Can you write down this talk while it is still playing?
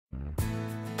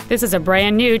This is a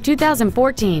brand new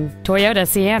 2014 Toyota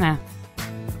Sienna.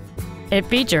 It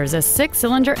features a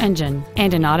 6-cylinder engine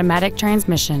and an automatic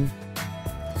transmission.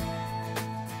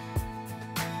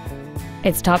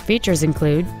 Its top features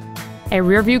include a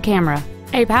rear-view camera,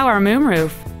 a power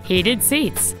moonroof, heated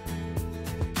seats,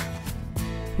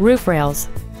 roof rails,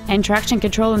 and traction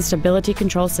control and stability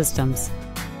control systems.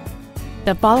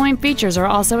 The following features are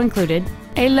also included: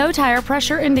 a low tire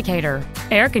pressure indicator,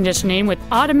 air conditioning with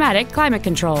automatic climate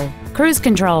control, cruise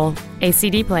control, a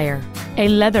CD player, a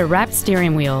leather-wrapped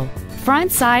steering wheel,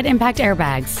 front side impact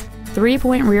airbags,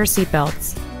 3-point rear seat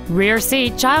belts, rear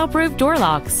seat child-proof door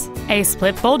locks, a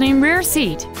split folding rear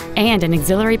seat, and an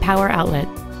auxiliary power outlet.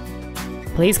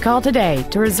 Please call today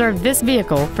to reserve this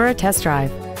vehicle for a test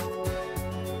drive.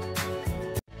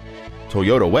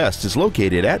 Toyota West is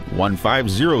located at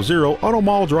 1500 Auto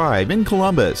Mall Drive in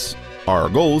Columbus. Our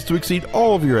goal is to exceed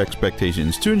all of your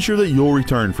expectations to ensure that you'll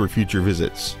return for future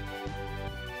visits.